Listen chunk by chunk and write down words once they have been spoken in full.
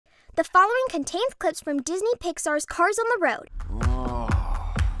The following contains clips from Disney Pixar's Cars on the Road.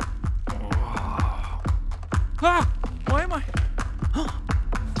 Ah! Why am I...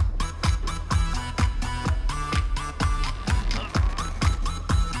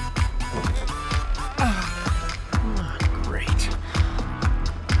 Great.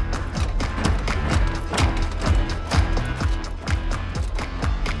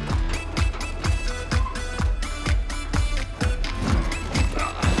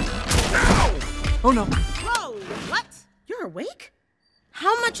 Oh no. Whoa, what? You're awake?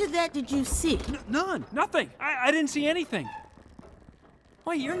 How much of that did you see? None. Nothing. I didn't see anything.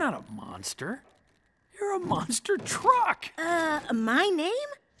 Wait, you're not a monster. You're a monster truck. My name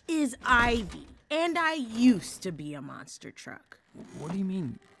is Ivy, and I used to be a monster truck. What do you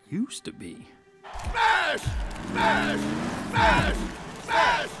mean, used to be? Smash! Smash! Smash!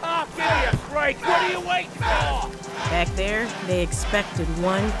 Smash! Oh, give me a break. What are you waiting for? Back there, they expected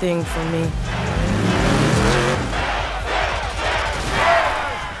one thing from me.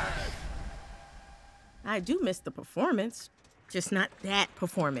 I do miss the performance, just not that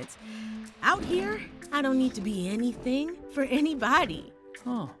performance. Out here, I don't need to be anything for anybody.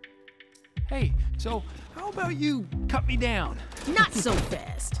 Huh. Hey, so how about you cut me down? Not so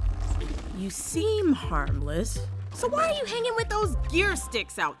fast. You seem harmless, so why are you hanging with those gear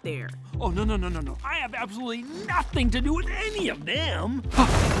sticks out there? Oh, no. I have absolutely nothing to do with any of them.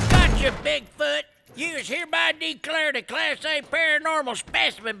 Gotcha, Bigfoot. You is hereby declared a Class A paranormal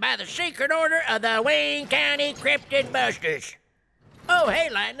specimen by the secret order of the Wayne County Cryptid Busters. Oh, hey,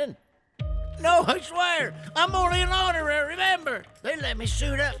 Lightning. No, I swear, I'm only an honorary member. They let me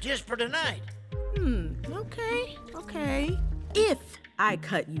suit up just for tonight. Okay. If I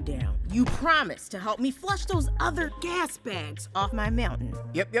cut you down, you promise to help me flush those other gas bags off my mountain.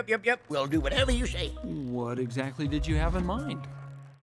 Yep. We'll do whatever you say. What exactly did you have in mind?